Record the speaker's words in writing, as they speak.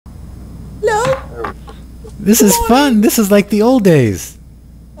This is fun. This is like the old days.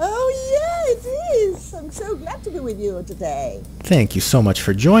 Oh, yeah, it is. I'm so glad to be with you today. Thank you so much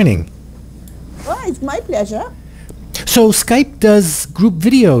for joining. Well, it's my pleasure. So Skype does group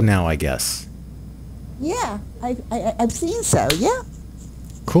video now, I guess. Yeah, I've seen so, yeah.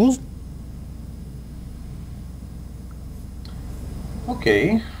 Cool.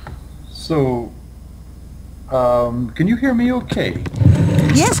 Okay, so can you hear me okay?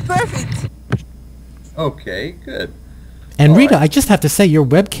 Yes, perfect. Okay, good. And All Rita, right. I just have to say your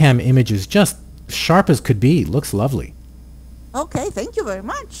webcam image is just sharp as could be. Looks lovely. Okay, thank you very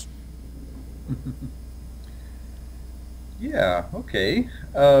much. Yeah, okay.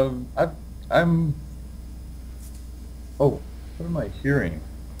 I'm, oh, what am I hearing?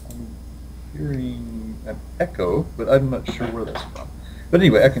 I'm hearing an echo, but I'm not sure where that's from. But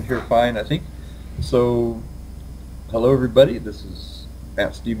anyway, I can hear fine, I think. So, hello everybody, this is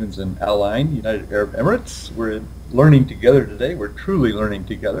Vance Stevens and Al Ain, United Arab Emirates. We're learning together today. We're truly learning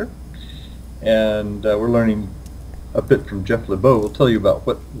together. And we're learning a bit from Jeff Lebow. We'll tell you about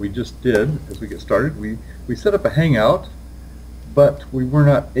what we just did as we get started. We set up a Hangout, but we were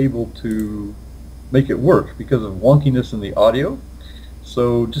not able to make it work because of wonkiness in the audio.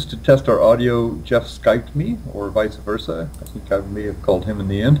 So just to test our audio, Jeff Skyped me, or vice versa. I think I may have called him in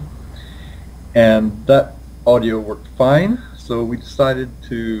the end. And that audio worked fine, so we decided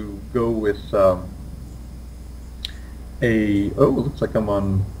to go with oh, it looks like I'm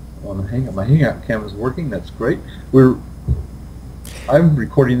on Hangout. My Hangout cam is working, that's great. I'm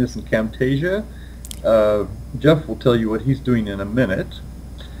recording this in Camtasia. Jeff will tell you what he's doing in a minute.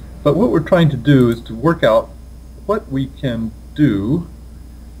 But what we're trying to do is to work out what we can do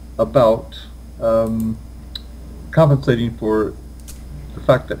about compensating for the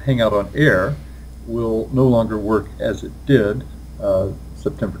fact that Hangout on Air will no longer work as it did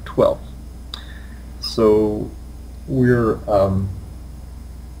September 12th. So we're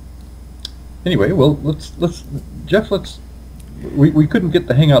anyway. Well, we couldn't get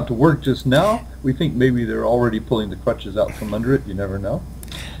the Hangout to work just now. We think maybe they're already pulling the crutches out from under it. You never know.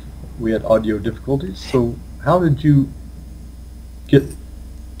 We had audio difficulties. So how did you get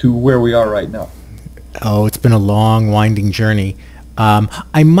to where we are right now? Oh, it's been a long, winding journey.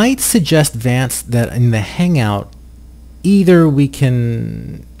 I might suggest, Vance, that in the Hangout, either we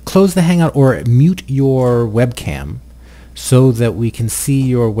can close the Hangout or mute your webcam so that we can see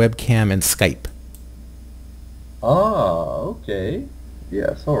your webcam in Skype. Ah, okay.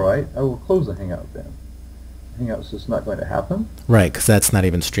 Yes, all right. I will close the Hangout then. Hangout's just not going to happen. Right, because that's not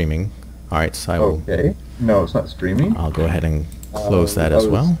even streaming. All right, so I will. Okay. No, it's not streaming. I'll go ahead and close that as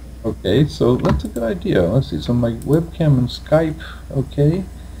well. Okay, so that's a good idea. Let's see. So my webcam and Skype. Okay.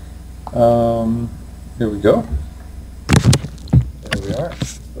 Here we go. There we are.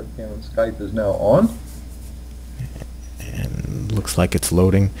 Webcam and Skype is now on. And looks like it's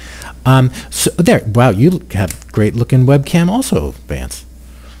loading. So there. Wow, you have great looking webcam also, Vance.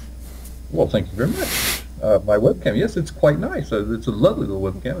 Well, thank you very much. My webcam, yes, it's quite nice. It's a lovely little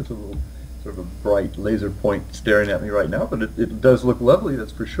webcam. It's a little sort of a bright laser point staring at me right now, but it does look lovely,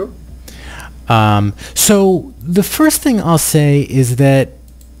 that's for sure. So the first thing I'll say is that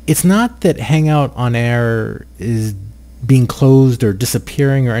it's not that Hangout on Air is being closed or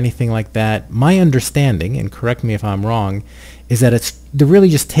disappearing or anything like that. My understanding, and correct me if I'm wrong, is that they're really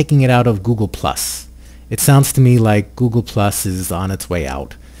just taking it out of Google+. It sounds to me like Google+ is on its way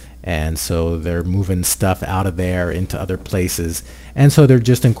out. And so they're moving stuff out of there into other places. And so they're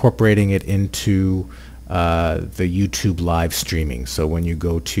just incorporating it into the YouTube live streaming. So when you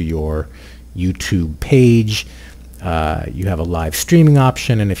go to your YouTube page, you have a live streaming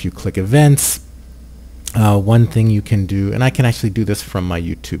option. And if you click events, one thing you can do, and I can actually do this from my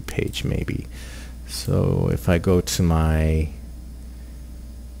YouTube page maybe. So if I go to my,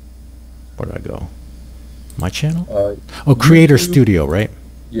 where do I go? My channel? Creator YouTube. Studio, right?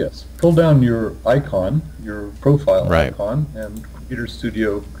 Yes. Pull down your icon, your profile right. icon, and Creator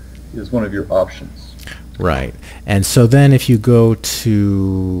Studio is one of your options. Right. And so then if you go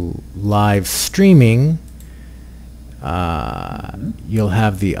to live streaming, you'll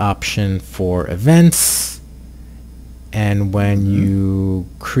have the option for events. And when you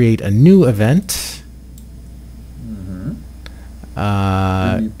create a new event,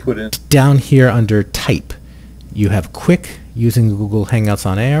 you put in down here under type, you have quick using Google Hangouts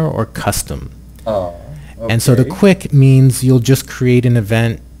on Air or custom. Okay. And so the quick means you'll just create an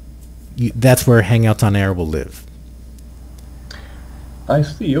event. That's where Hangouts on Air will live. I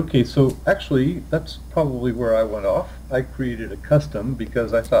see. Okay, so actually that's probably where I went off. I created a custom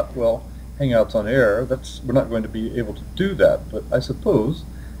because I thought, well, Hangouts on Air, we're not going to be able to do that. But I suppose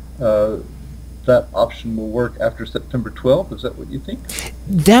that option will work after September 12th. Is that what you think?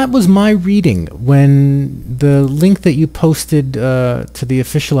 That was my reading when the link that you posted to the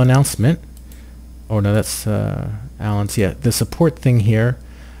official announcement. Oh no, that's Alan's. Yeah, the support thing here.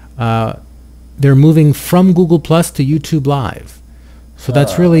 They're moving from Google Plus to YouTube Live, so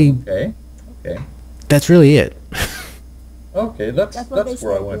that's really okay. that's really it. Okay, that's where I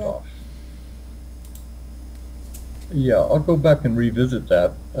said, went yeah. off. Yeah, I'll go back and revisit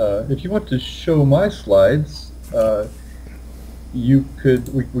that. If you want to show my slides, we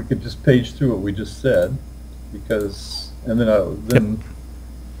could just page through what we just said, because and then I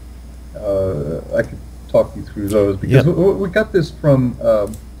could talk you through those, because we got this from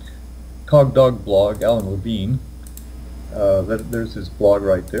Cogdog blog, Alan Levine. There's his blog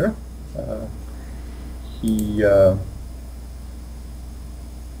right there.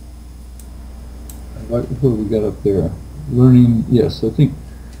 What do we got up there? Learning, yes, I think,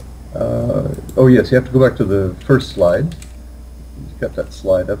 oh yes, you have to go back to the first slide. You've got that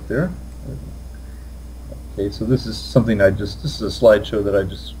slide up there. Okay, so this is something this is a slideshow that I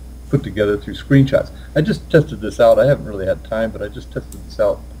just put together through screenshots. I just tested this out. I haven't really had time, but I just tested this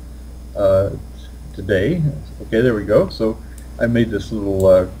out today. Okay, there we go. So I made this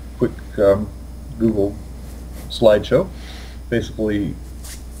little quick Google slideshow. Basically,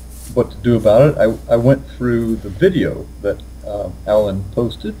 what to do about it. I went through the video that Alan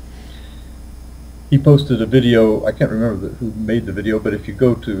posted. He posted a video, I can't remember who made the video, but if you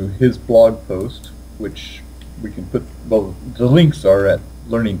go to his blog post, which we can put, well, the links are at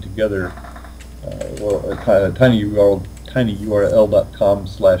Learning2gether,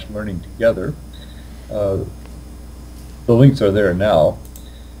 tinyurl.com/learning2gether. The links are there now.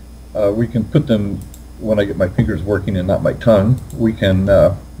 We can put them, when I get my fingers working and not my tongue, we can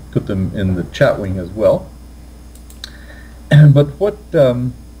put them in the chat wing as well. But what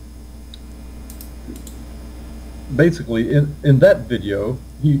basically in that video,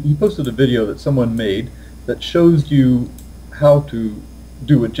 he posted a video that someone made that shows you how to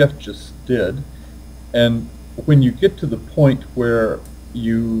do what Jeff just did, and when you get to the point where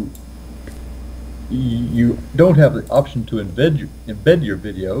you don't have the option to embed your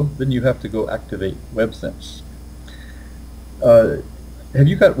video, then you have to go activate WebSense. Have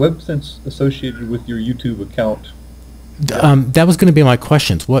you got WebSense associated with your YouTube account? That was going to be my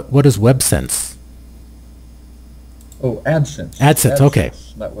questions. What is WebSense? Oh, AdSense. AdSense. Okay.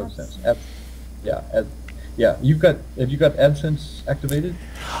 Not WebSense. Yeah. Have you got AdSense activated?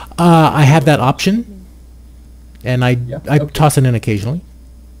 I have that option, and I toss it in occasionally.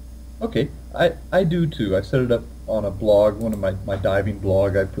 Okay, I do too. I set it up on a blog, one of my diving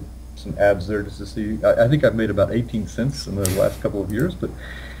blog. I put some ads there just to see. I think I've made about 18 cents in the last couple of years, but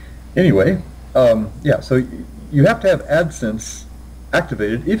anyway, yeah. So you have to have AdSense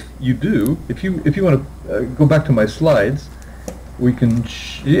activated. If you do, if you want to go back to my slides, we can.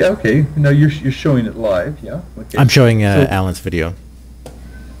 Yeah, okay. Now you're showing it live. Yeah. Okay. I'm showing Alan's video.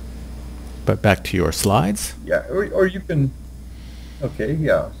 But back to your slides. Yeah, or you can. Okay.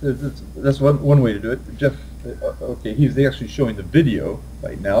 Yeah. So that's one way to do it. Jeff. Okay. He's actually showing the video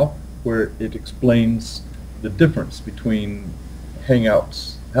right now, where it explains the difference between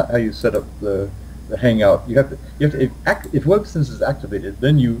Hangouts, how you set up the Hangout. You have to if WebSense is activated,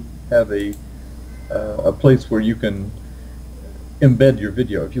 then you have a place where you can embed your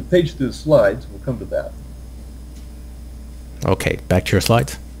video. If you page through the slides, we'll come to that. Okay, back to your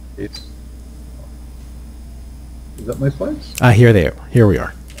slides. Is that my slides? Here we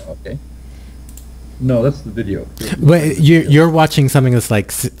are. Okay. No, that's the video. Wait, you're watching something that's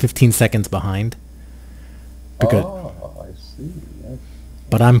like 15 seconds behind. Because, oh, I see. Yes.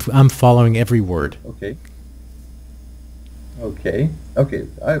 But I'm following every word. Okay. Okay.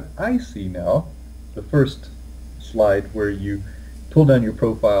 I see now the first slide where you pull down your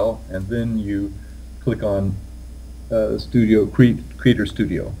profile and then you click on Creator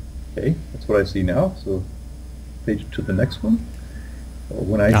Studio. Okay, that's what I see now. So page to the next one.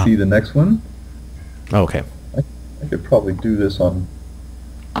 When I see the next one, okay. I could probably do this on.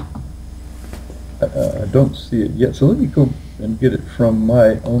 I don't see it yet, so let me go and get it from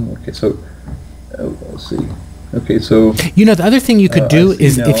my own. Okay, so let's see. Okay, so the other thing you could do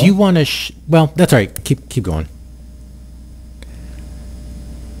is if you want to. Well, that's all right. Keep going.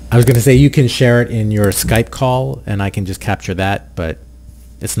 I was going to say you can share it in your Skype call, and I can just capture that. But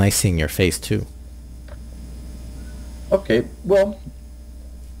it's nice seeing your face too. Okay, well,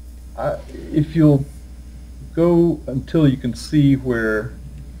 if you'll go until you can see where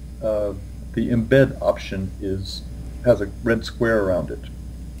the embed option has a red square around it.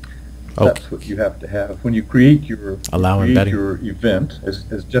 Okay. That's what you have to have when you create your embedding. your event,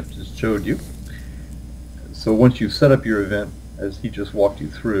 as Jeff just showed you. So once you've set up your event, as he just walked you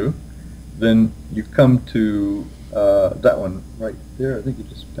through, then you come to that one right there. I think you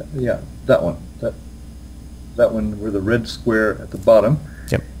just, yeah, that one. That one where the red square at the bottom.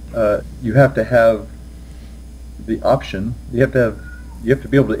 Yep. You have to have the option. You have to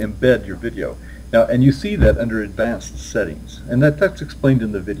be able to embed your video. Now, and you see that under advanced settings, and that's explained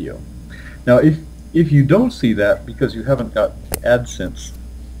in the video. Now, if you don't see that because you haven't got AdSense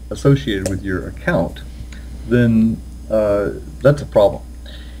associated with your account, then that's a problem.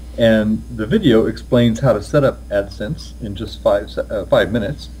 And the video explains how to set up AdSense in just 5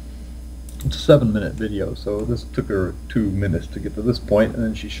 minutes. It's a 7-minute video, so this took her 2 minutes to get to this point, and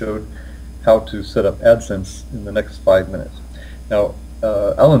then she showed how to set up AdSense in the next 5 minutes. Now,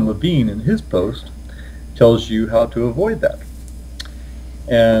 Alan Levine in his post tells you how to avoid that.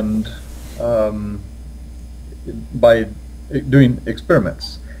 And by doing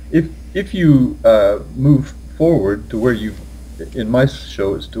experiments. If you move forward to where you've, in my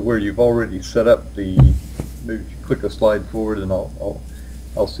show, it's to where you've already set up the, maybe if you click a slide forward, and I'll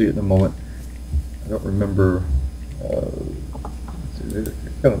see it in a moment. I don't remember,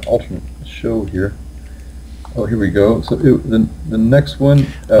 I've got an alternate show here. Oh, here we go. So the next one.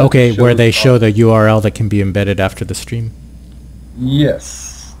 Okay, where they show the URL that can be embedded after the stream?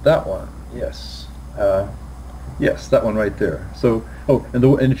 Yes, that one, yes. Yes, that one right there. So, oh,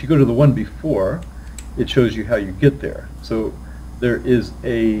 and if you go to the one before, it shows you how you get there. So there is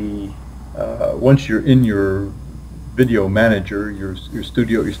a, once you're in your video manager, your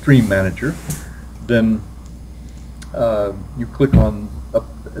studio, your stream manager, then you click on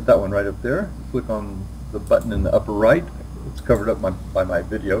that one right up there. You click on the button in the upper right. It's covered up by my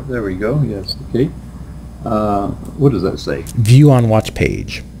video. There we go. Yes. Okay. What does that say? View on watch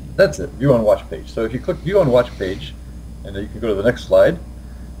page. That's it. View on watch page. So if you click View on watch page, and then you can go to the next slide,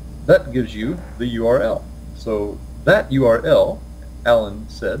 that gives you the URL. So that URL, Alan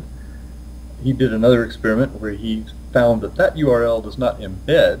said, he did another experiment where he found that URL does not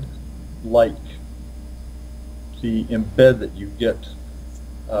embed like the embed that you get.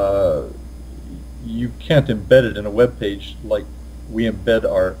 You can't embed it in a web page like we embed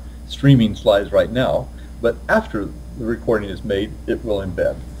our streaming slides right now, but after the recording is made, it will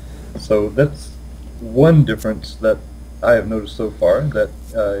embed. So that's one difference that I have noticed so far, that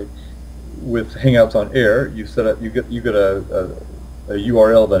with Hangouts on Air, you set up, you get a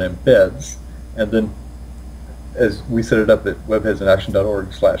URL that embeds, and then as we set it up at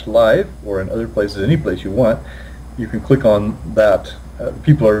webheadsinAction.org/live, or in other places, any place you want, you can click on that.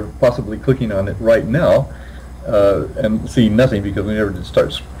 People are possibly clicking on it right now and seeing nothing because we never did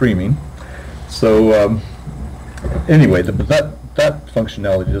start streaming. So anyway, that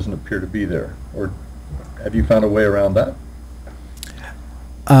functionality doesn't appear to be there. Or have you found a way around that?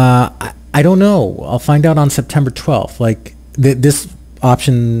 I don't know. I'll find out on September 12th. Like this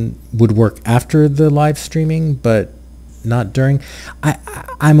option would work after the live streaming, but not during.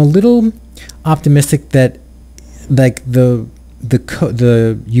 I'm a little optimistic that like the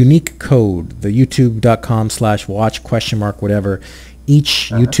unique code, the youtube.com/watch ? Whatever,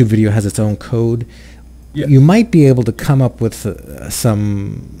 each YouTube video has its own code. Yeah. You might be able to come up with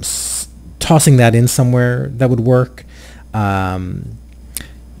tossing that in somewhere that would work. I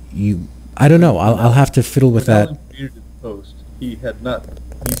don't know. I'll have to fiddle with that. Post. He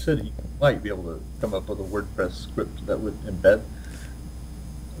said he might be able to come up with a WordPress script that would embed.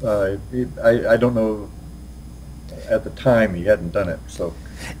 I don't know. At the time, he hadn't done it. So.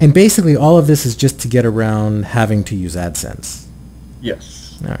 And basically, all of this is just to get around having to use AdSense.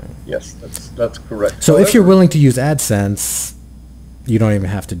 Yes. All right. Yes, that's correct. So if you're willing to use AdSense, you don't even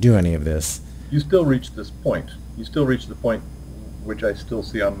have to do any of this. You still reach this point. You still reach the point which I still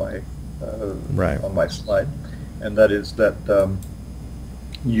see on my on my slide, and that is that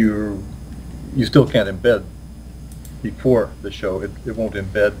you still can't embed before the show. It won't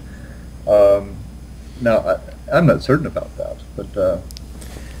embed. Now I'm not certain about that, but I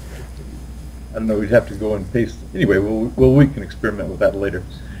don't know. We'd have to go and paste. Anyway, we can experiment with that later.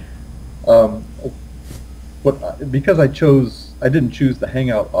 Because I didn't choose the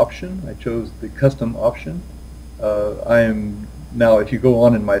Hangout option. I chose the custom option. I am now. If you go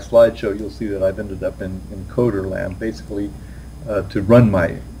on in my slideshow, you'll see that I've ended up in coder land. Basically, to run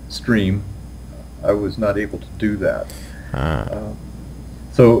my stream, I was not able to do that.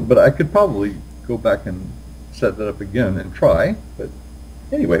 But I could probably go back and set that up again and try. But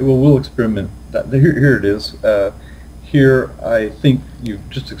anyway, we'll experiment that. Here it is. Here, I think you've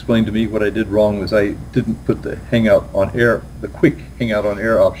just explained to me what I did wrong was I didn't put the Hangout on Air, the quick Hangout on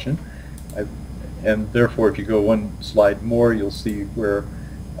Air option. And therefore, if you go one slide more, you'll see where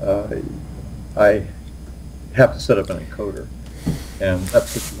I have to set up an encoder, and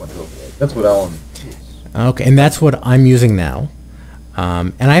that's what you want to avoid. That's what Alan is. Okay, and that's what I'm using now.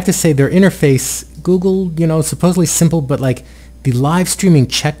 And I have to say their interface, Google, supposedly simple, but like the live streaming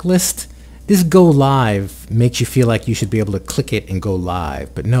checklist, this go live makes you feel like you should be able to click it and go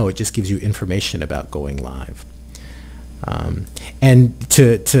live. But no, it just gives you information about going live. And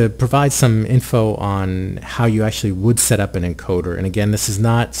to provide some info on how you actually would set up an encoder, and again, this is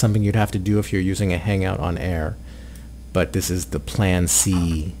not something you'd have to do if you're using a Hangout on Air, but this is the Plan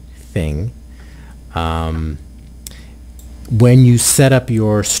C thing. When you set up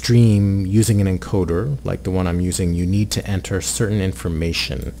your stream using an encoder, like the one I'm using, you need to enter certain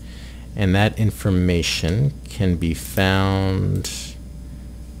information. And that information can be found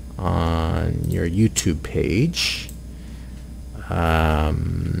on your YouTube page.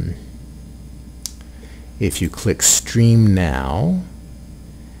 If you click Stream Now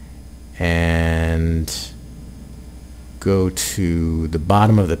and go to the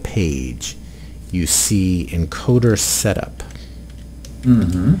bottom of the page, you see encoder setup.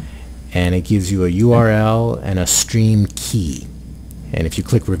 Mm-hmm. And it gives you a URL and a stream key. And if you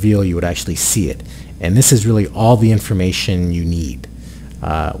click reveal, you would actually see it. And this is really all the information you need.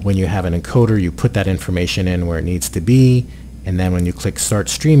 When you have an encoder, you put that information in where it needs to be, and then when you click start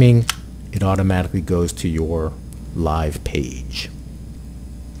streaming, it automatically goes to your live page.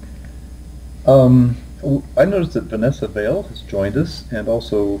 I noticed that Vanessa Vale has joined us, and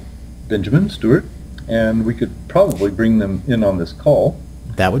also Benjamin Stewart, and we could probably bring them in on this call.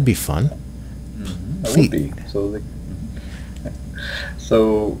 That would be fun. Mm-hmm. That would be.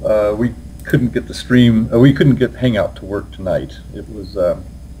 So we couldn't get the stream. We couldn't get Hangout to work tonight. It was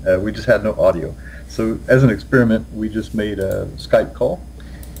we just had no audio. So as an experiment, we just made a Skype call,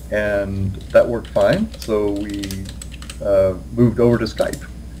 and that worked fine. So we moved over to Skype,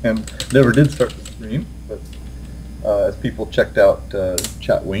 and never did start the stream. But as people checked out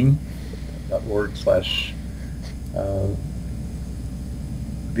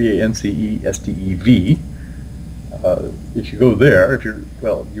chatwing.org/VANCESTEV, if you go there,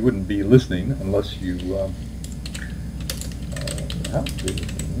 you wouldn't be listening unless you.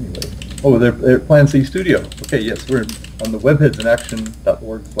 Anyway. Oh, they're Plan C Studio. Okay, yes, we're on the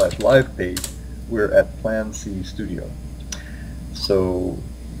webheadsinAction.org/live page. We're at Plan C Studio. So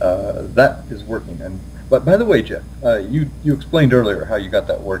that is working. But by the way, Jeff, you explained earlier how you got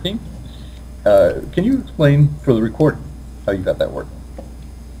that working. Can you explain for the recording how you got that working?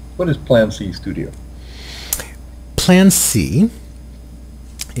 What is Plan C Studio? Plan C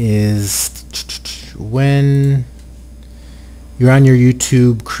is when you're on your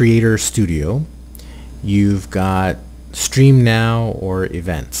YouTube Creator Studio, you've got Stream Now or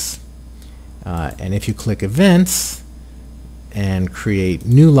Events. And if you click Events and create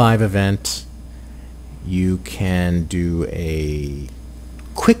New Live Event, you can do a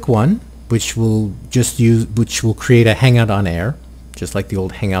quick one, which will create a Hangout on Air, just like the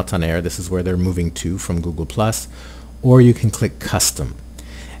old Hangouts on Air. This is where they're moving to from Google+. Or you can click Custom.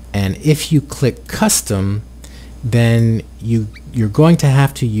 And if you click Custom, then you're going to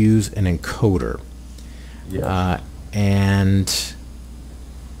have to use an encoder. Yes. And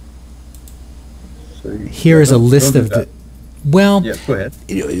so here is a list of the. Well, yes, go ahead.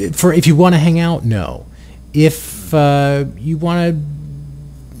 If you want to hang out, no. If you want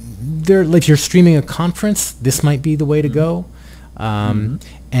to, if you're streaming a conference, this might be the way to go.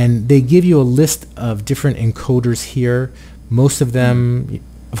 And they give you a list of different encoders here. Most of them,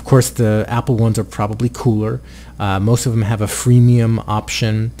 of course, the Apple ones are probably cooler. Most of them have a freemium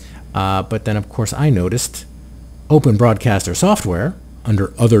option. But then, of course, I noticed Open Broadcaster Software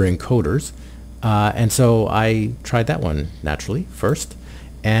under Other Encoders. And so I tried that one naturally first.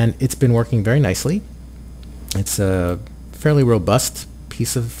 And it's been working very nicely. It's a fairly robust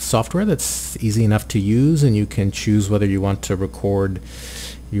piece of software that's easy enough to use, and you can choose whether you want to record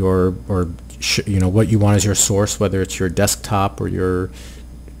what you want as your source, whether it's your desktop or your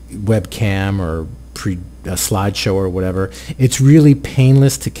webcam or a slideshow or whatever. It's really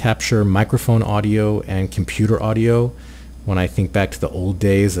painless to capture microphone audio and computer audio. When I think back to the old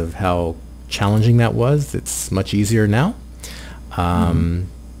days of how challenging that was, it's much easier now. And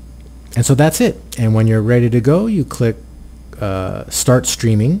so that's it. And when you're ready to go, you click Start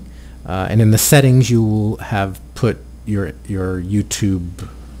Streaming, and in the settings you will have put your YouTube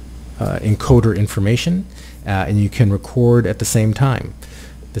encoder information, and you can record at the same time.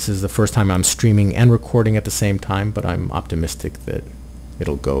 This is the first time I'm streaming and recording at the same time, but I'm optimistic that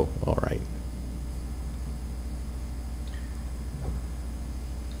it'll go all right.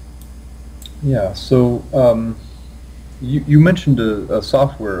 Yeah, so you mentioned a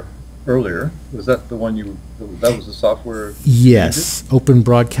software earlier. Was that the one that was the software you needed? Yes, Open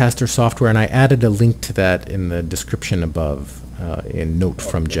Broadcaster software, and I added a link to that in the description above, in note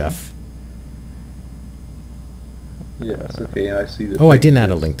from Okay. Jeff. Yes, okay, and I see that. Oh, I didn't add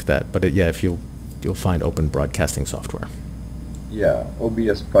a link to that, but yeah, if you'll find Open Broadcasting software. Yeah,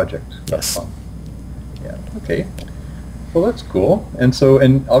 obsproject.com. Yes. Yeah, okay. Well, that's cool. And so,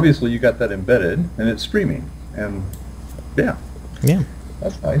 and obviously you got that embedded, and it's streaming. And yeah, Yeah.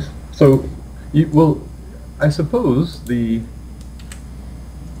 that's nice. So, well, I suppose the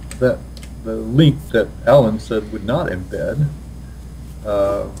link that Alan said would not embed,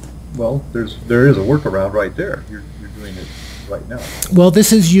 well, there is a workaround right there. You're doing it right now. Well,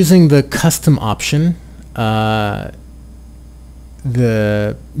 this is using the custom option.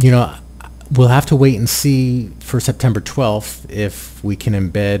 We'll have to wait and see for September 12th if we can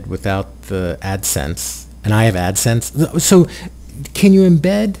embed without the AdSense. And I have AdSense. So can you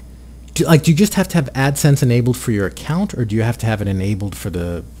embed, do you just have to have AdSense enabled for your account, or do you have to have it enabled for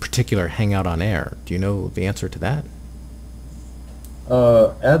the particular Hangout on Air? Do you know the answer to that?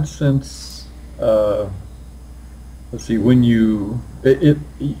 AdSense, let's see, when yes,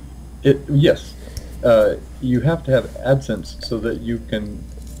 you have to have AdSense so that you can,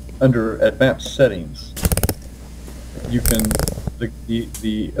 under advanced settings, you can, the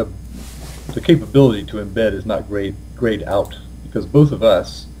capability to embed is not grayed out, because both of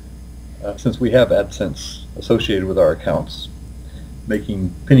us, since we have AdSense associated with our accounts,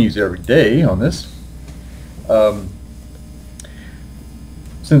 making pennies every day on this,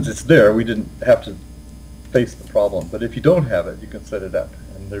 since it's there, we didn't have to face the problem. But if you don't have it, you can set it up.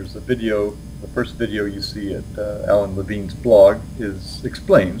 And there's a video, the first video you see at Alan Levine's blog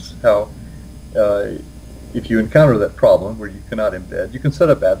explains how if you encounter that problem where you cannot embed, you can set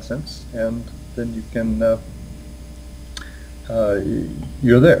up AdSense, and then you can,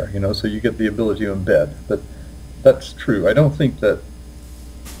 you're there, so you get the ability to embed. But that's true. I don't think that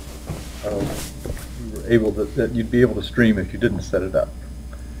we were able that you'd be able to stream if you didn't set it up.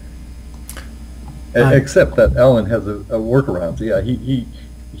 Except that Alan has a workaround. So yeah, you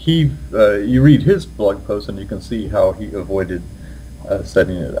read his blog post and you can see how he avoided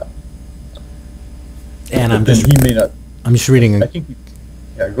setting it up. And but he may not. I'm just reading. I think.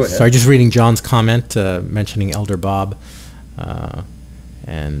 Yeah, go ahead. Sorry, just reading John's comment mentioning Elder Bob,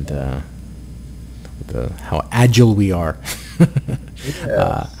 and how agile we are.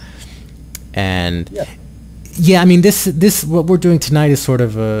 Yes. And. Yeah. Yeah, I mean, this what we're doing tonight is sort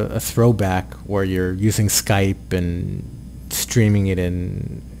of a throwback where you're using Skype and streaming it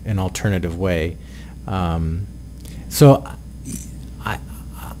in an alternative way. So I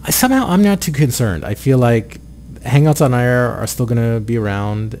somehow I'm not too concerned. I feel like Hangouts on Air are still going to be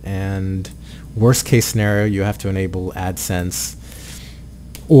around, and worst case scenario, you have to enable AdSense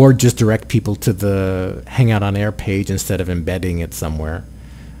or just direct people to the Hangout on Air page instead of embedding it somewhere.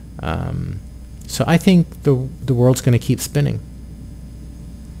 So I think the world's going to keep spinning.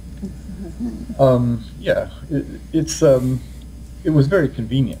 Yeah, it was very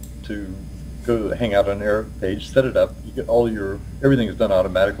convenient to go to the Hangout on Air page, set it up. You get everything is done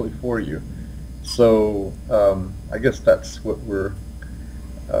automatically for you. So I guess that's what we're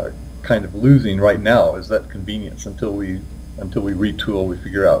kind of losing right now, is that convenience until we retool. We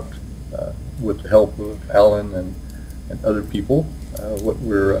figure out with the help of Alan and other people what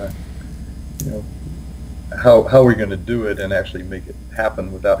we're how we're going to do it and actually make it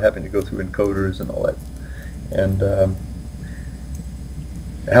happen without having to go through encoders and all that, and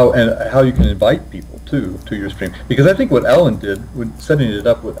how you can invite people to your stream. Because I think what Alan did when setting it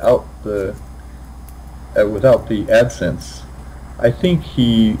up without the AdSense, I think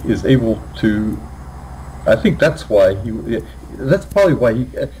he is able to. I think that's why that's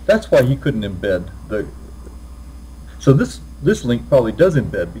why he couldn't embed the. So this link probably does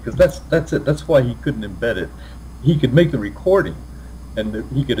embed, because that's it. That's why he couldn't embed it. He could make the recording, and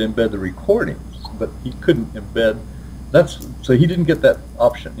he could embed the recordings, but he couldn't embed. So he didn't get that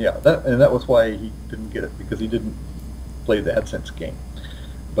option. Yeah, that was why he didn't get it, because he didn't play the AdSense game.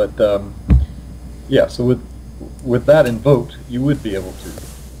 But yeah, so with that invoked, you would be able to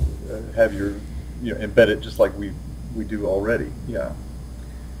have your embed it just like we do already. Yeah,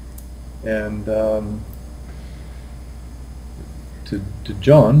 and. To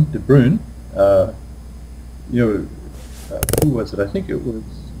John De Bruyn, who was it? I think it was,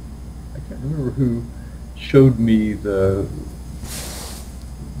 I can't remember who showed me the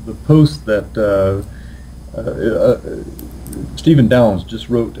post that Stephen Downs just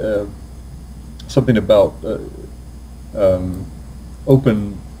wrote something about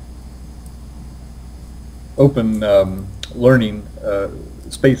open learning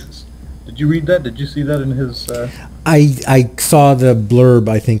spaces. Did you read that? Did you see that in his? I saw the blurb,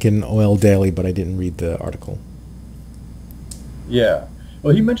 I think, in OL Daily, but I didn't read the article. Yeah.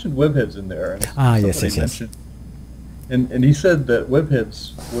 Well, he mentioned Webheads in there. And Yes. And he said that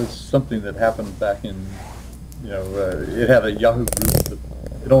Webheads was something that happened back in, it had a Yahoo group that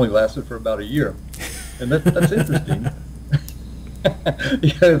it only lasted for about a year, and that's interesting.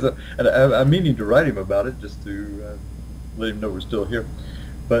 Yeah, and I'm meaning to write him about it just to let him know we're still here.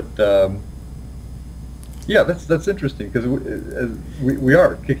 But yeah, that's interesting because we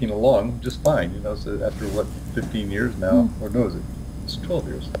are kicking along just fine. So after what 15 years now, or no, it's 12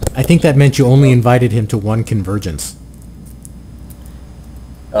 years. I think that meant you only invited him to one convergence.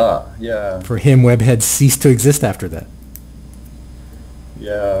 Yeah. For him, Webheads ceased to exist after that.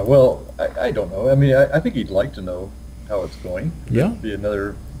 Yeah, well, I don't know. I mean, I think he'd like to know how it's going. Yeah. It'd be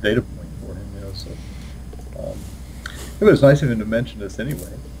another data point for him, so it was nice of him to mention this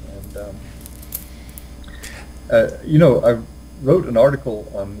anyway. And, I wrote an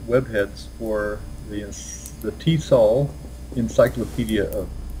article on Webheads for the TESOL Encyclopedia of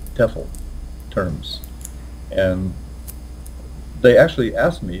TEFL terms. And they actually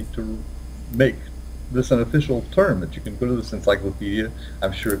asked me to make this an official term that you can go to this encyclopedia.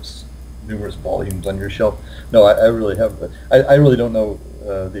 I'm sure it's numerous volumes on your shelf. No, I really have. I really don't know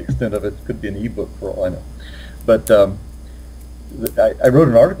the extent of it. It could be an ebook for all I know. But I wrote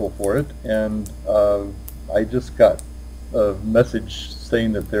an article for it, and I just got a message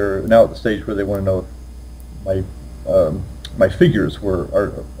saying that they're now at the stage where they want to know if my figures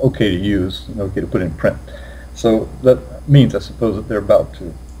are okay to use and okay to put in print. So that means, I suppose, that they're about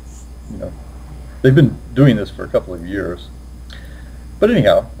to, they've been doing this for a couple of years. But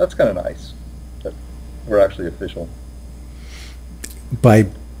anyhow, that's kind of nice that we're actually official. By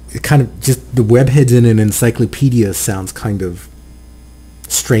kind of just the Webheads in an encyclopedia sounds kind of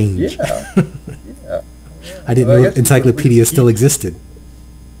strange. Yeah. Yeah. I didn't know encyclopedias still existed.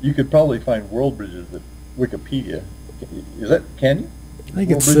 You could probably find world bridges at Wikipedia. Can you? I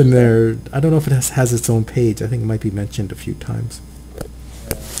think it's in there. I don't know if it has its own page. I think it might be mentioned a few times.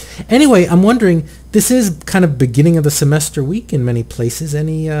 Anyway, I'm wondering, this is kind of beginning of the semester week in many places.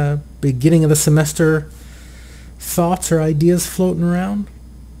 Any beginning of the semester thoughts or ideas floating around?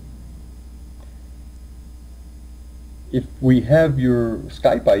 If we have your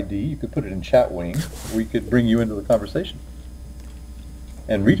Skype ID, you could put it in chat wing. We could bring you into the conversation.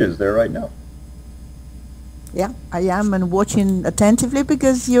 And Rita's there right now. Yeah, I am, and watching attentively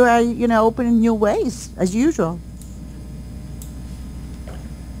because you are, opening new ways as usual.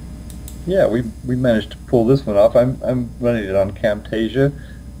 Yeah, we managed to pull this one off. I'm running it on Camtasia.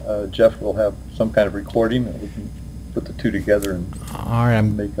 Jeff will have some kind of recording, and we can put the two together and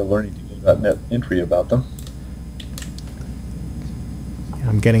make a learning2gether.net entry about them.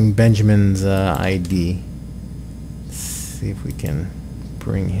 I'm getting Benjamin's ID. Let's see if we can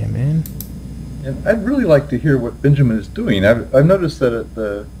bring him in. And I'd really like to hear what Benjamin is doing. I've noticed that at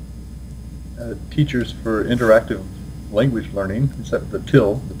the Teachers for Interactive Language Learning, it's at the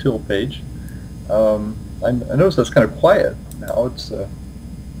TIL page. I noticed that's kind of quiet now. It's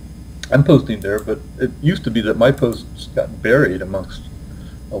I'm posting there, but it used to be that my posts got buried amongst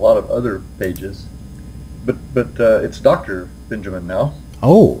a lot of other pages. But it's Dr. Benjamin now.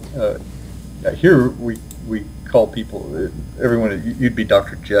 Oh. Here we call people, everyone, you'd be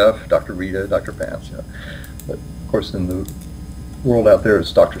Dr. Jeff, Dr. Rita, Dr. Vance, but of course in the world out there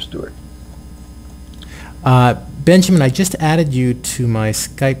it's Dr. Stewart. Benjamin, I just added you to my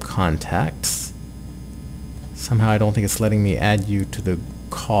Skype contacts. Somehow I don't think it's letting me add you to the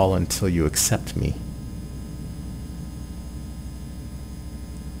call until you accept me.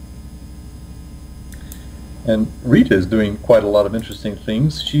 And Rita is doing quite a lot of interesting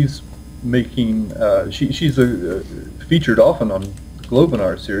things. She's making, she's featured often on the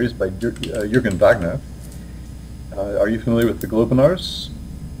Globinar series by Jürgen Wagner. Are you familiar with the Globinars?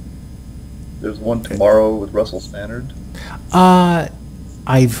 There's one tomorrow with Russell Stannard.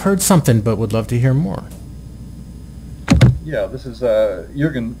 I've heard something, but would love to hear more. Yeah, this is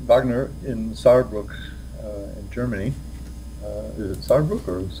Jürgen Wagner in Saarbrück in Germany. Is it Saarbrück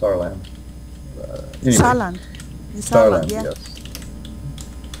or Saarland? Anyway. Saarland. Saarland, yeah. Yes.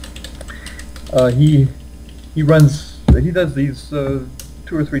 He does these 2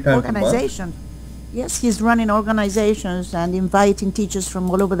 or 3 times a month. Yes, he's running organizations and inviting teachers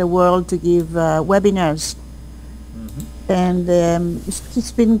from all over the world to give webinars. Mm-hmm. And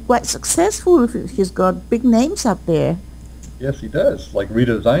he's been quite successful. He's got big names up there. Yes, he does. Like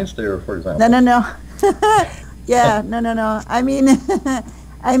Rita Zeinsteyer, for example. No. Yeah, no. I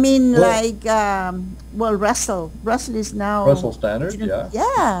mean, Russell. Russell is now... Russell Stannard, yeah.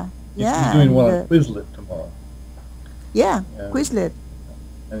 Yeah. He's Yeah, doing one on and Quizlet tomorrow. yeah, And, Quizlet.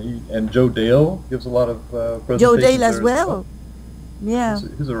 and Joe Dale gives a lot of Joe presentations Dale there as as well. well. Yeah.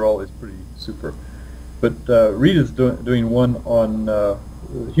 His are always pretty super. But Rita's doing one on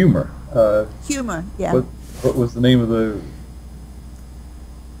humor. Humor, yeah. What was the name of the?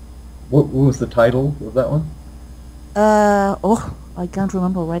 What was the title of that one? Oh, I can't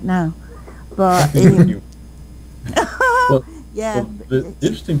remember right now. But Well, yeah, the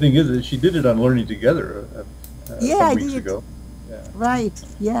interesting thing is that she did it on Learning2gether yeah, some I weeks did. ago. Yeah. Right,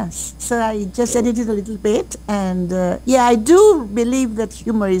 yes. So I just edited a little bit, and yeah, I do believe that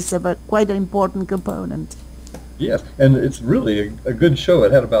humor is quite an important component. Yes, and it's really a good show.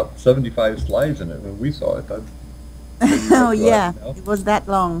 It had about 75 slides in it when we saw it. Oh yeah, it was that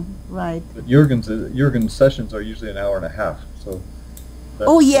long, right? But Jürgen's sessions are usually an hour and a half, so.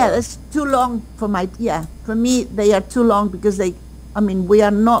 Oh yeah, that's too long for for me they are too long because we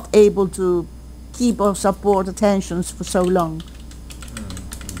are not able to keep or support attentions for so long.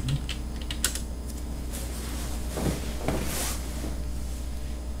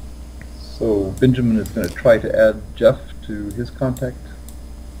 So Benjamin is going to try to add Jeff to his contact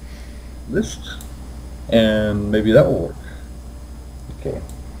list, and maybe that will work. Okay.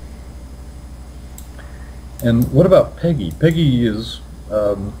 And what about Peggy? Peggy is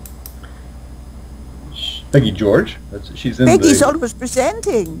Peggy George. She's in Peggy's always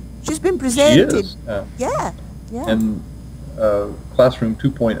presenting. She's been presenting. She is. Yeah, yeah. And Classroom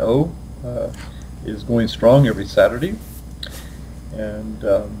 2.0 is going strong every Saturday, and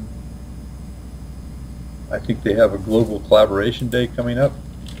I think they have a global collaboration day coming up.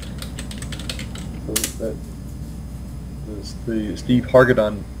 So that the Steve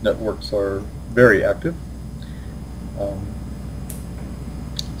Hargadon networks are very active.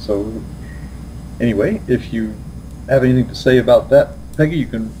 So anyway, if you have anything to say about that, Peggy, you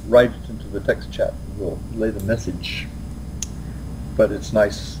can write it into the text chat. We'll relay the message. But it's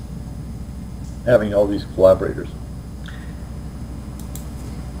nice having all these collaborators.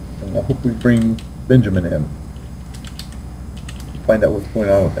 And I hope we bring Benjamin in. Find out what's going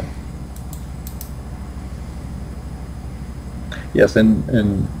on with him. Yes,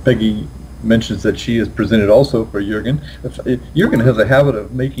 and Peggy mentions that she is presented also for Jürgen. Jürgen has a habit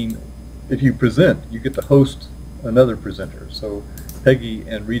of making, if you present, you get to host another presenter. So Peggy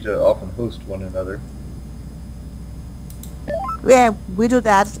and Rita often host one another. Yeah, we do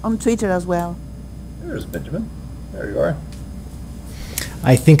that on Twitter as well. There's Benjamin. There you are.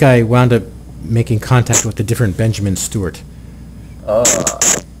 I think I wound up making contact with a different Benjamin Stewart. Ah,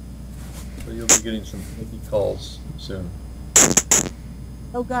 so you'll be getting some Peggy calls soon.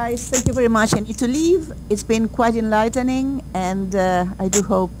 Oh guys, thank you very much. I need to leave. It's been quite enlightening, and I do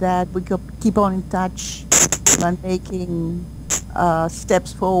hope that we could keep on in touch and making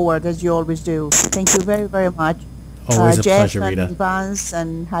steps forward as you always do. Thank you very, very much. Always a Jeff pleasure, Rita. and Vance,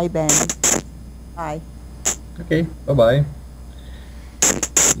 and hi Ben. Bye. Okay, bye-bye.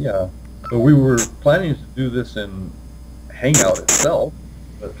 Yeah, so we were planning to do this in Hangout itself,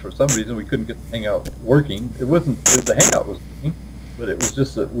 but for some reason we couldn't get the Hangout working. It wasn't that the Hangout was working, but it was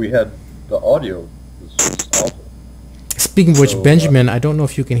just that we had the audio was just awful. Speaking of which, Benjamin, I don't know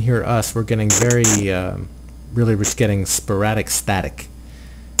if you can hear us. We're getting really we're getting sporadic static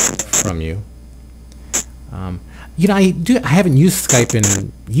from you. I haven't used Skype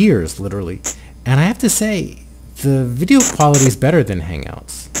in years, literally, and I have to say, the video quality is better than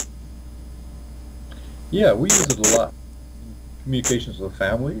Hangouts. Yeah, we use it a lot in communications with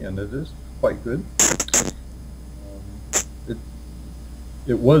family, and it is quite good.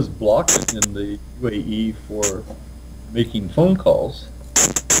 It was blocked in the UAE for making phone calls,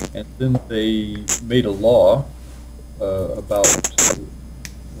 and then they made a law about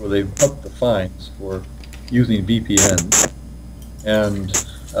where they upped the fines for using VPNs and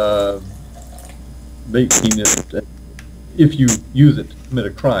making it, if you use it to commit a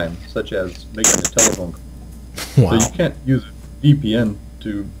crime, such as making a telephone call. Wow. So you can't use a VPN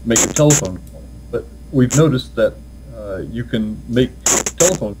to make a telephone call. But we've noticed that you can make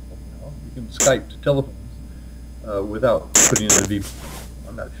telephone calls now. You can Skype to telephones without putting in a VPN.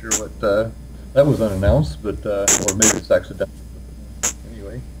 I'm not sure what that was unannounced, but or maybe it's accidental.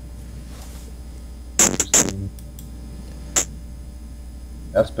 Anyway, interesting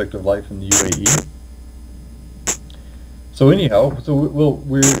aspect of life in the UAE. So anyhow,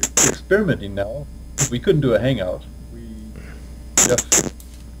 we're experimenting now. We couldn't do a Hangout.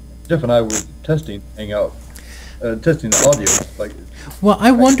 Jeff and I were testing Hangout, testing the audio. Well,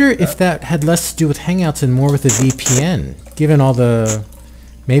 I wonder if that had less to do with Hangouts and more with the VPN, given all the...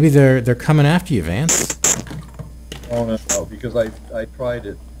 Maybe they're coming after you, Vance. Oh, no, because I tried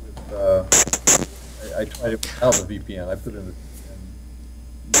it with I tried it without a VPN. I put in a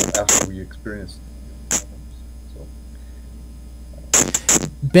VPN after we experienced problems. So,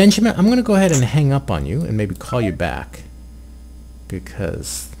 Benjamin, I'm going to go ahead and hang up on you and maybe call you back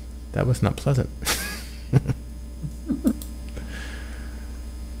because that was not pleasant.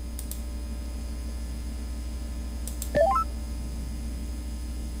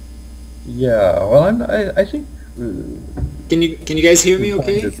 yeah, well, I think. Can you guys hear me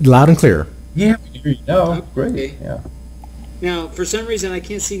okay? Loud and clear. Yeah, we can hear you now. Okay. Great. Yeah. Now, for some reason, I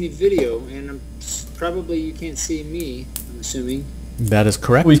can't see any video, and probably you can't see me, I'm assuming. That is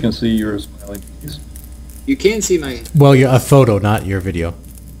correct. We can see your smiling face. You can see my... Well, a photo, not your video.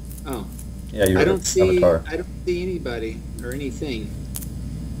 Oh. Yeah, your I don't avatar. see anybody or anything.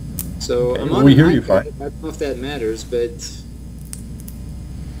 So Okay, I'm well, on we an hear you iPad. fine. I don't know if that matters, but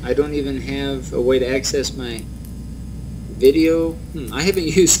I don't even have a way to access my video. I haven't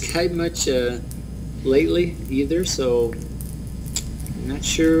used Skype much lately either, so I'm not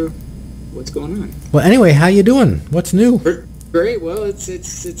sure what's going on. Well, anyway, how you doing? What's new? Great. Well, it's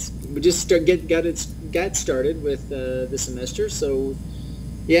we just got started with the semester, so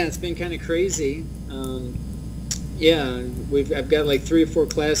yeah, it's been kind of crazy. Yeah, I've got like 3 or 4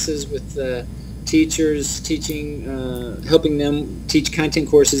 classes with teachers teaching, helping them teach content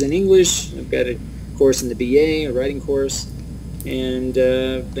courses in English. I've got a course in the BA, a writing course, and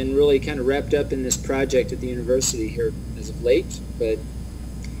been really kind of wrapped up in this project at the university here as of late. But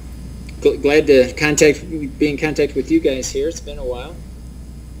glad to be in contact with you guys here. It's been a while.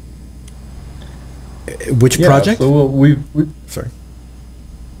 Which project? So we've Sorry.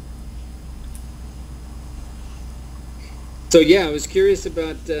 So yeah, I was curious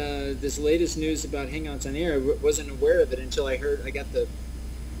about this latest news about Hangouts on Air. I wasn't aware of it until I got the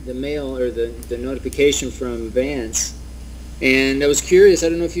mail or the notification from Vance, and I was curious. I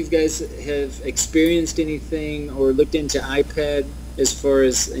don't know if you guys have experienced anything or looked into iPad as far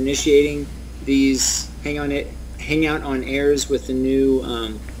as initiating these Hangout on Airs with the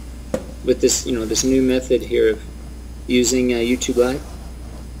new with this this new method here of using YouTube Live.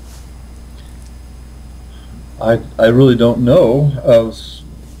 I really don't know.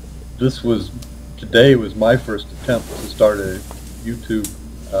 Today was my first attempt to start a YouTube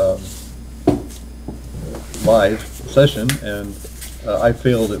live session, and I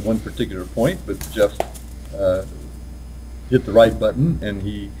failed at one particular point, but Jeff hit the right button, and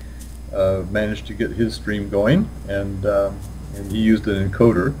he managed to get his stream going, and he used an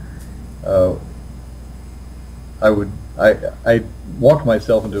encoder. I walked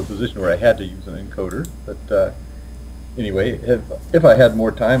myself into a position where I had to use an encoder, but anyway, if I had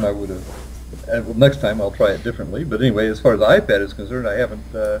more time, I would have. Well, next time I'll try it differently. But anyway, as far as the iPad is concerned, I hadn't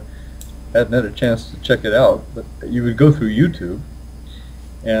had a chance to check it out. But you would go through YouTube,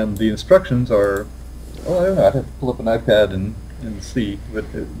 and the instructions are. Well, I don't know. I'd have to pull up an iPad and see. But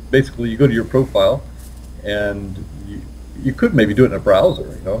basically, you go to your profile, and you could maybe do it in a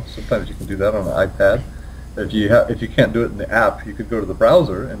browser. Sometimes you can do that on an iPad. If you can't do it in the app, you could go to the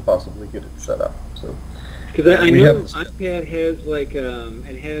browser and possibly get it set up. So, because I know iPad has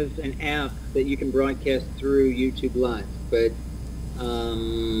it has an app that you can broadcast through YouTube Live, but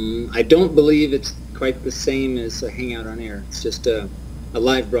I don't believe it's quite the same as a Hangout on Air. It's just a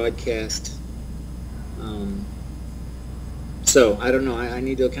live broadcast. So I don't know. I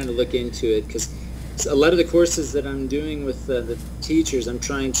need to kind of look into it because a lot of the courses that I'm doing with the teachers, I'm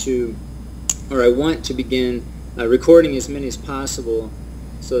trying to. Or I want to begin recording as many as possible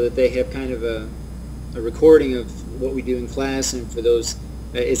so that they have kind of a recording of what we do in class. And for those,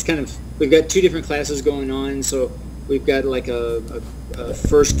 it's kind of, we've got 2 different classes going on. So we've got like a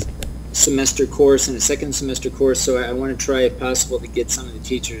first semester course and a second semester course. So I want to try if possible to get some of the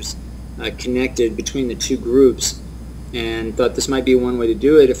teachers connected between the 2 groups, and thought this might be one way to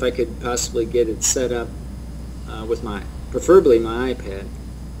do it if I could possibly get it set up with preferably my iPad.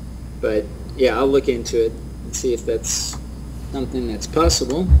 But yeah, I'll look into it and see if that's something that's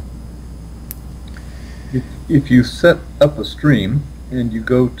possible. If you set up a stream and you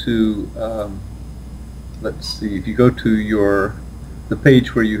go to, let's see, if you go to the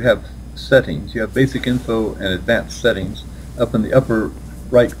page where you have settings, you have basic info and advanced settings. Up in the upper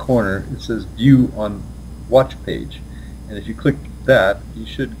right corner, it says view on watch page. And if you click that, you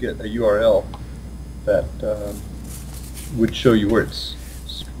should get a URL that would show you where it's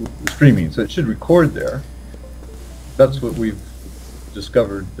streaming, so it should record there. That's what we've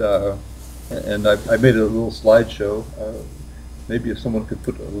discovered, and I made a little slideshow. Maybe if someone could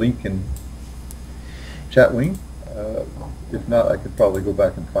put a link in chat wing. If not, I could probably go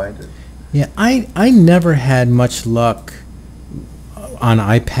back and find it. Yeah, I never had much luck on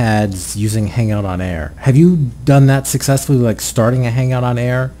iPads using Hangout on Air. Have you done that successfully, like starting a Hangout on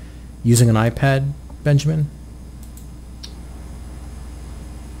Air using an iPad, Benjamin?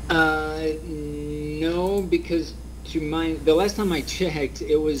 No, because the last time I checked,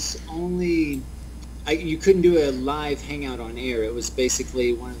 it was only you couldn't do a live Hangout on Air. It was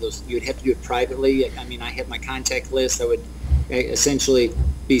basically one of those, you'd have to do it privately. I mean, I had my contact list. I would essentially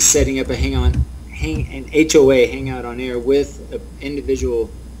be setting up an HoA, Hangout on Air, with an individual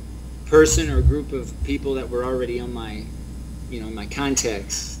person or group of people that were already on my, my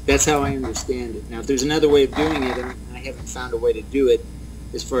contacts. That's how I understand it. Now, if there's another way of doing it, and I haven't found a way to do it,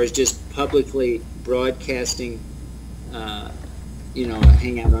 as far as just publicly broadcasting, a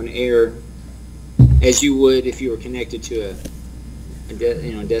Hangout on Air, as you would if you were connected to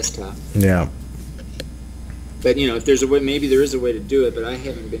a desktop. Yeah. But if there's a way, maybe there is a way to do it, but I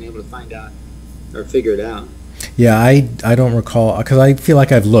haven't been able to find out or figure it out. Yeah, I don't recall, because I feel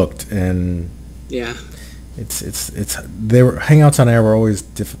like I've looked, and yeah, Hangouts on Air were always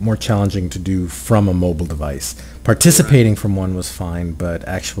more challenging to do from a mobile device. Participating from one was fine, but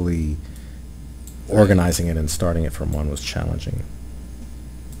actually organizing it and starting it from one was challenging.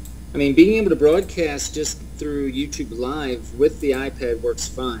 I mean, being able to broadcast just through YouTube Live with the iPad works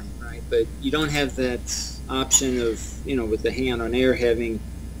fine, right? But you don't have that option of, with the Hangout on Air having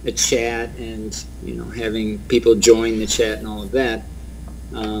a chat and, having people join the chat and all of that.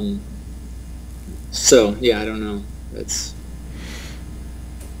 So, yeah, I don't know.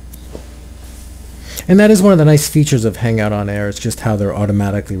 And that is one of the nice features of Hangout on Air. It's just how they're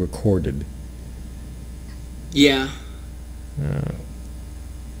automatically recorded. Yeah.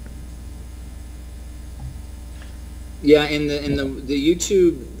 Yeah, and the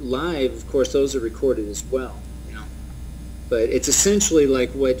YouTube Live, of course, those are recorded as well. But it's essentially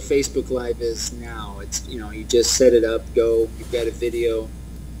like what Facebook Live is now. It's you just set it up, go, you've got a video,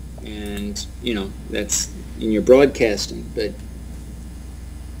 and that's in your broadcasting. But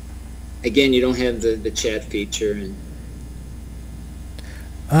again, you don't have the chat feature. And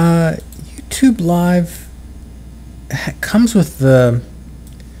YouTube Live comes with the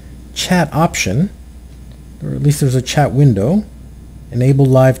chat option, or at least there's a chat window. Enable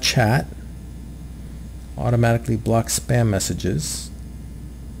live chat. Automatically block spam messages.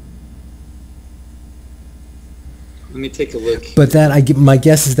 Let me take a look. But my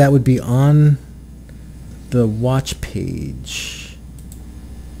guess is that would be on the watch page.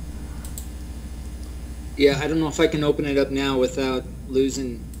 Yeah, I don't know if I can open it up now without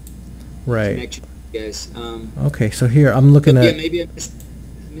losing connection, guys. Okay, so here I'm looking at. Yeah, maybe I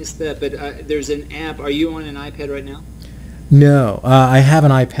missed that. But there's an app. Are you on an iPad right now? No, I have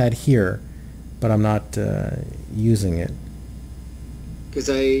an iPad here, but I'm not using it. Because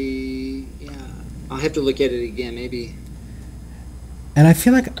I'll have to look at it again, maybe. And I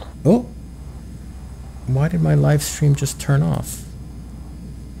feel like, why did my live stream just turn off?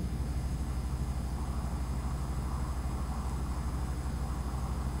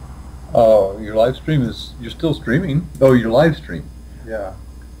 Oh, your live stream you're still streaming? Oh, your live stream. Yeah.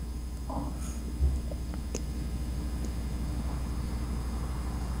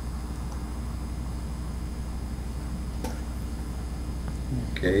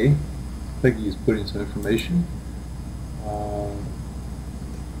 Okay, I think he's putting some information.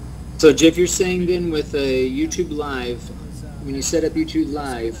 So Jeff, you're saying then with a YouTube Live, when you set up YouTube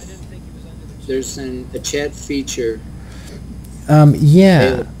Live, there's a chat feature.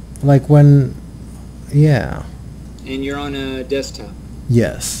 Yeah, like when, yeah. And you're on a desktop.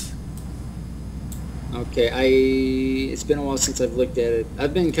 Yes. Okay, it's been a while since I've looked at it.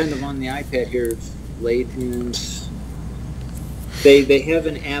 I've been kind of on the iPad here late, and they have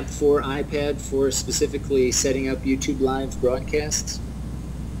an app for iPad for specifically setting up YouTube Live broadcasts,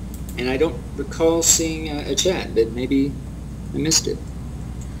 and I don't recall seeing a chat, but maybe I missed it.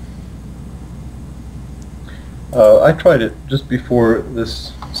 I tried it just before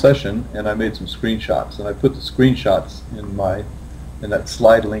this session, and I made some screenshots, and I put the screenshots in that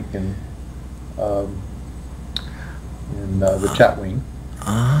slide link in the chat wing.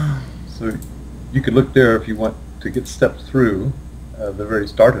 So you could look there if you want to get stepped through the very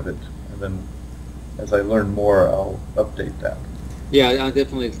start of it, and then as I learn more, I'll update that. Yeah, I'll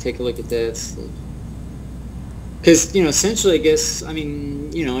definitely take a look at that. Because, essentially, I guess,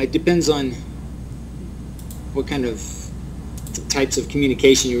 it depends on what kind of types of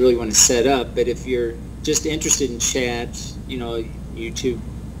communication you really want to set up. But if you're just interested in chat, YouTube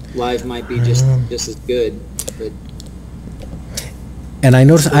Live might be just as good. But and I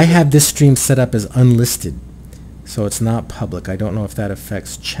notice I have this stream set up as unlisted, so it's not public. I don't know if that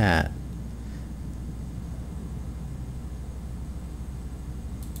affects chat.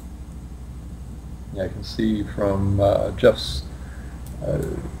 Yeah, I can see from Jeff's.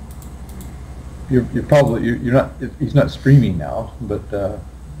 You're probably you're not. He's not streaming now, but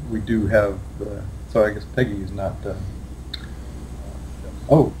we do have. So I guess Peggy's not.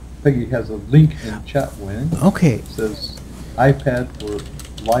 Oh, Peggy has a link in chat win. Okay. It says iPad for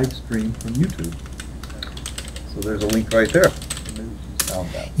live stream from YouTube. So there's a link right there. Maybe she's found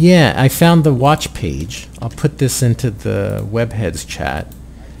that. Yeah, I found the watch page. I'll put this into the Webheads chat.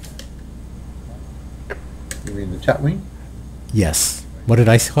 You mean the chat wing? Yes. What did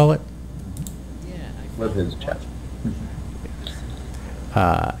I call it? Webheads chat.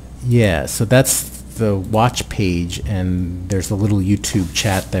 Yeah, so that's the watch page, and there's a little YouTube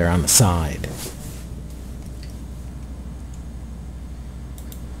chat there on the side.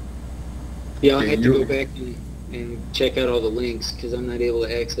 Yeah, I'll have to go back and check out all the links because I'm not able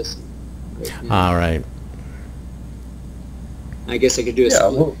to access them right now. All right. I guess I could do a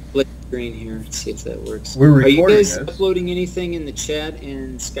split screen here and see if that works. We're Are you recording guys this. uploading anything in the chat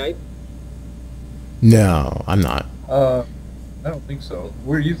in Skype? No, I'm not. I don't think so.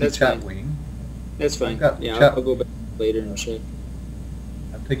 We're using That's chat fine. wing. That's fine. got Yeah, chat- I'll go back later and check.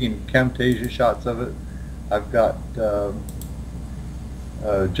 I'm taking Camtasia shots of it. I've got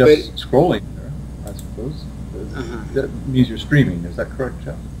just scrolling there, I suppose. That means you're streaming. Is that correct,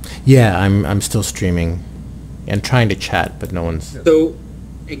 Jeff? Yeah, I'm still streaming and trying to chat, but no one's. So,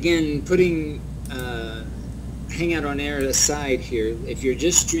 again, putting Hangout on Air aside here, if you're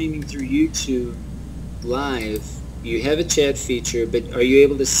just streaming through YouTube live, you have a chat feature, but are you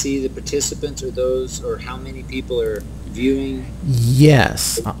able to see the participants or how many people are viewing?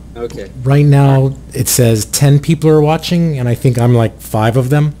 Yes. Okay. Right now it says 10 people are watching, and I think I'm like 5 of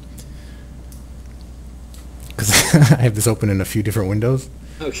them. Because I have this open in a few different windows.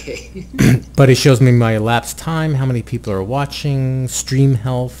 Okay. But it shows me my elapsed time, how many people are watching, stream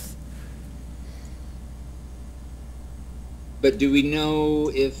health. But do we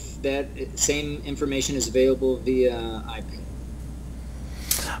know if that same information is available via iPad?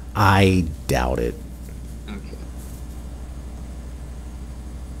 I doubt it. Okay.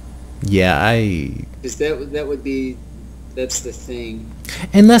 Yeah, Because that's the thing.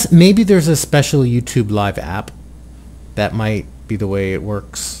 unless maybe there's a special YouTube Live app. That might be the way it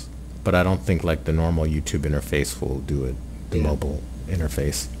works. But I don't think like the normal YouTube interface will do it, the mobile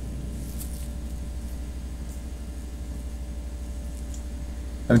interface.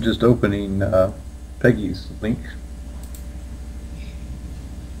 I'm just opening Peggy's link.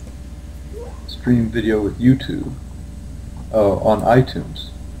 Stream video with YouTube on iTunes.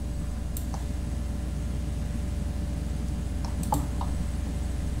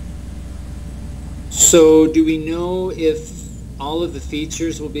 So do we know if all of the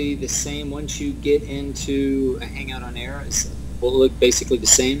features will be the same once you get into a Hangout on Air? Will it look basically the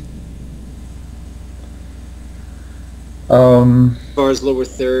same? As far as lower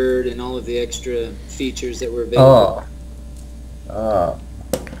third and all of the extra features that were available?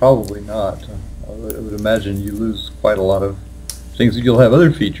 Probably not. I would imagine you lose quite a lot of things. You'll have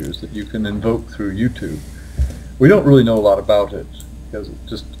other features that you can invoke through YouTube. We don't really know a lot about it because it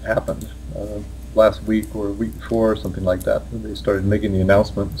just happened last week or a week before, something like that, when they started making the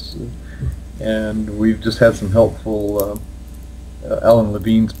announcements. And we've just had some helpful, Alan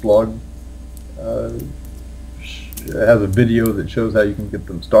Levine's blog has a video that shows how you can get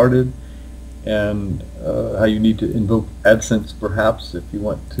them started and how you need to invoke AdSense perhaps if you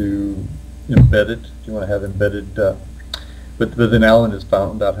want to embed it, if you want to have embedded, but then Alan has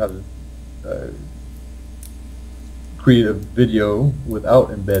found out how to create a video without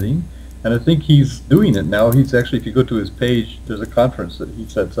embedding, and I think he's doing it now. He's actually, if you go to his page, there's a conference that he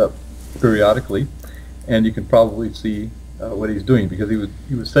sets up periodically, and you can probably see what he's doing because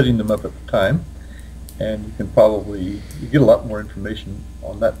he was setting them up at the time. And you can probably get a lot more information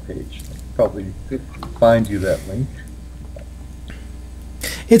on that page. Probably find you that link.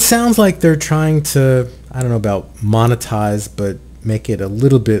 It sounds like they're trying to, I don't know about monetize, but make it a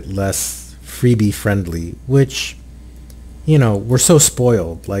little bit less freebie friendly, which, we're so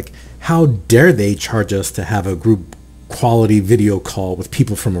spoiled. Like, how dare they charge us to have a group quality video call with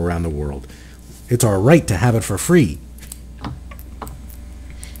people from around the world? It's our right to have it for free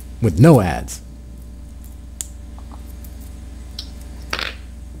with no ads.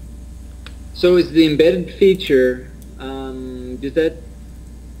 So is the embedded feature, does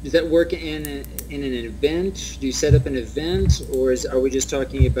that work in an event? Do you set up an event, or are we just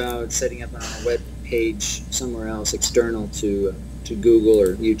talking about setting up on a web page somewhere else external to Google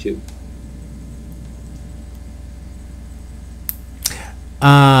or YouTube?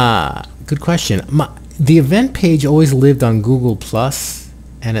 Good question. The event page always lived on Google Plus,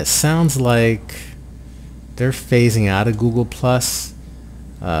 and it sounds like they're phasing out of Google Plus.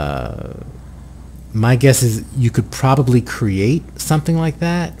 My guess is you could probably create something like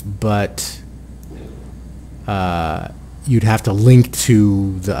that, but you'd have to link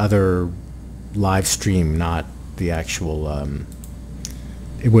to the other live stream, not the actual,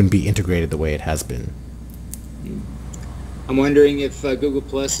 it wouldn't be integrated the way it has been. I'm wondering if Google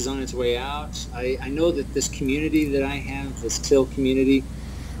Plus is on its way out. I know that this community that I have, this TIL community,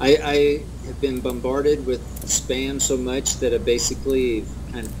 I have been bombarded with spam so much that I basically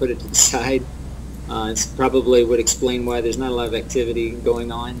kind of put it to the side. It's probably would explain why there's not a lot of activity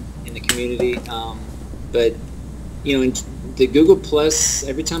going on in the community. But, you know, in the Google Plus,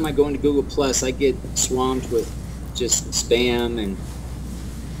 every time I go into Google Plus, I get swamped with just spam. And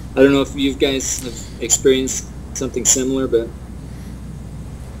I don't know if you guys have experienced something similar, but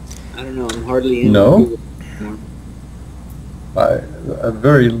I don't know. I'm hardly in Google anymore.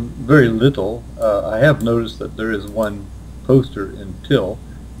 Very, very little. I have noticed that there is one poster in TIL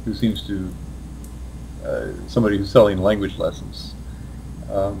who seems to, somebody who's selling language lessons.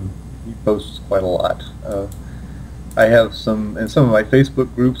 He posts quite a lot. I have in some of my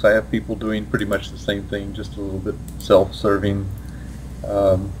Facebook groups, I have people doing pretty much the same thing, just a little bit self-serving,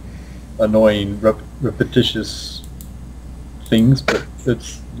 annoying, repetitious things, but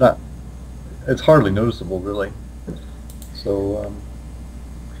it's hardly noticeable, really. So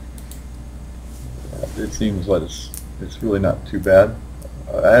it seems like it's really not too bad.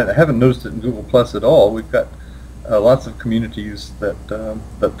 I haven't noticed it in Google Plus at all. We've got lots of communities that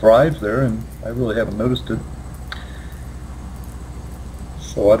thrive there, and I really haven't noticed it.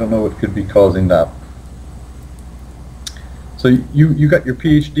 So I don't know what could be causing that. So you got your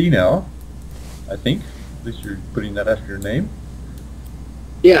PhD now, I think. At least you're putting that after your name.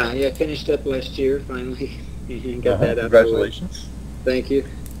 Yeah, I finished up last year finally. Got that out. Congratulations. Thank you.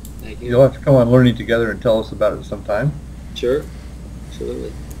 Thank you. You'll have to come on Learning Together and tell us about it sometime. Sure.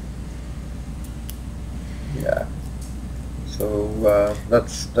 Absolutely. Yeah. So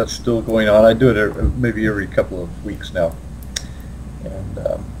that's still going on. I do it maybe every couple of weeks now. And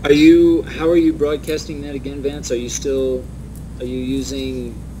how are you broadcasting that again, Vance? Are you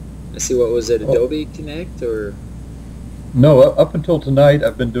using, I see, what was it, Adobe Connect or? No, up until tonight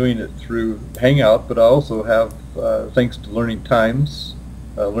I've been doing it through Hangout, but I also have, thanks to Learning Times,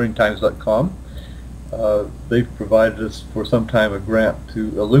 learningtimes.com, they've provided us for some time a grant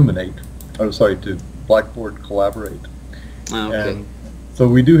to Blackboard Collaborate. Oh, okay. And so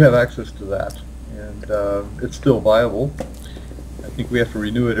we do have access to that, and it's still viable. I think we have to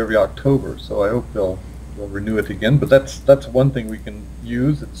renew it every October, so I hope they'll renew it again. But that's one thing we can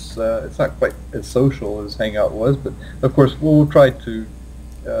use. It's not quite as social as Hangout was, but of course we'll try to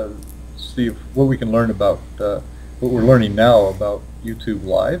see what we can learn about what we're learning now about YouTube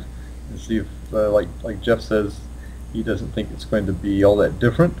Live, and see if like Jeff says, he doesn't think it's going to be all that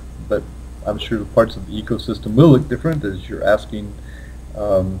different, but I'm sure the parts of the ecosystem will look different, as you're asking.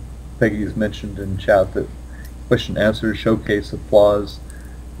 Peggy has mentioned in chat that question answers, showcase, applause,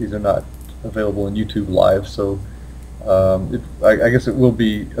 these are not available in YouTube Live, so I guess it will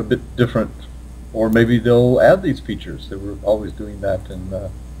be a bit different, or maybe they'll add these features. They were always doing that in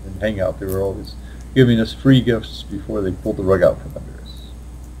Hangout. They were always giving us free gifts before they pulled the rug out from under us.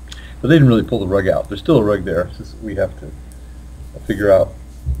 But they didn't really pull the rug out. There's still a rug there. It's just we have to figure out,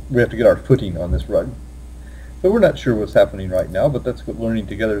 we have to get our footing on this rug. So we're not sure what's happening right now, but that's what Learning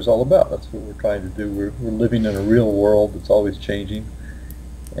Together is all about. That's what we're trying to do. We're living in a real world that's always changing.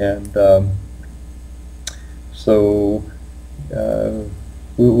 And so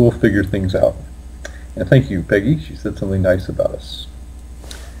we'll figure things out. And thank you, Peggy. She said something nice about us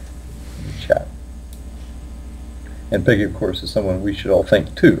in the chat. And Peggy, of course, is someone we should all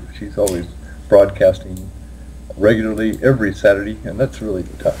thank too. She's always broadcasting regularly every Saturday, and that's really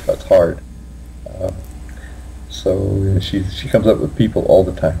tough. That's hard. So she comes up with people all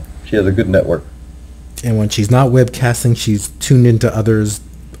the time. She has a good network. And when she's not webcasting, she's tuned into others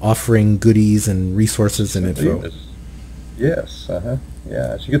offering goodies and resources and info. Yes,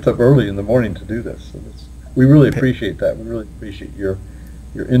 yeah. She gets up early in the morning to do this. So we really appreciate that. We really appreciate your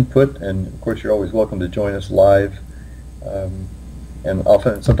input, and of course you're always welcome to join us live. And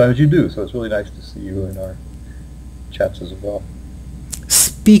sometimes you do, so it's really nice to see you in our chats as well.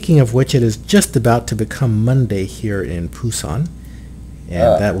 Speaking of which, it is just about to become Monday here in Busan,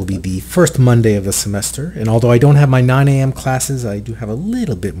 and that will be the first Monday of the semester. And although I don't have my 9 a.m. classes, I do have a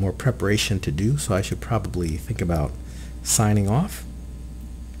little bit more preparation to do, so I should probably think about signing off.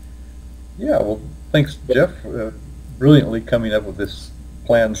 Yeah, well, thanks, Jeff. Brilliantly coming up with this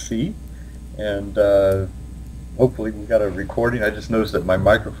Plan C, and hopefully we got a recording. I just noticed that my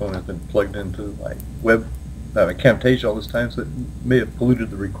microphone has been plugged into my having Camtasia all this time, so it may have polluted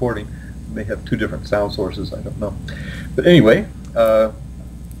the recording. It may have two different sound sources. I don't know. But anyway,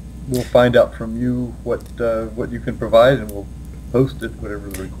 we'll find out from you what you can provide, and we'll post it, whatever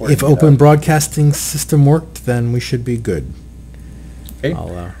the recording. If Open Broadcasting System worked, then we should be good. Okay.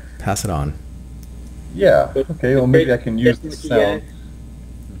 I'll pass it on. Yeah. Okay. Well, maybe I can use the sound.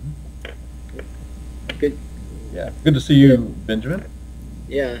 Good. Yeah. Good to see you, Benjamin.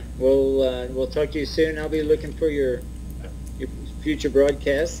 Yeah. We'll talk to you soon. I'll be looking for your future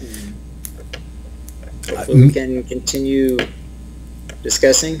broadcasts, and hopefully we can continue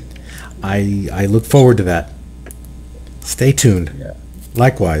discussing. I look forward to that. Stay tuned. Yeah.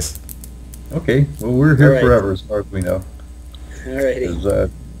 Likewise. Okay. Well, we're here All right. forever, as far as we know. Alrighty. As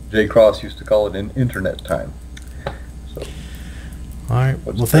Jay Cross used to call it, in internet time. So. All right. What's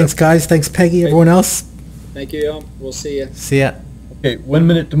Well, the thanks, best? guys. Thanks, Peggy. Everyone else. Thank you, all. We'll see you. See ya. Okay. 1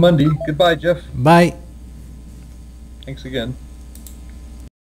 minute to Monday. Goodbye, Jeff. Bye. Thanks again.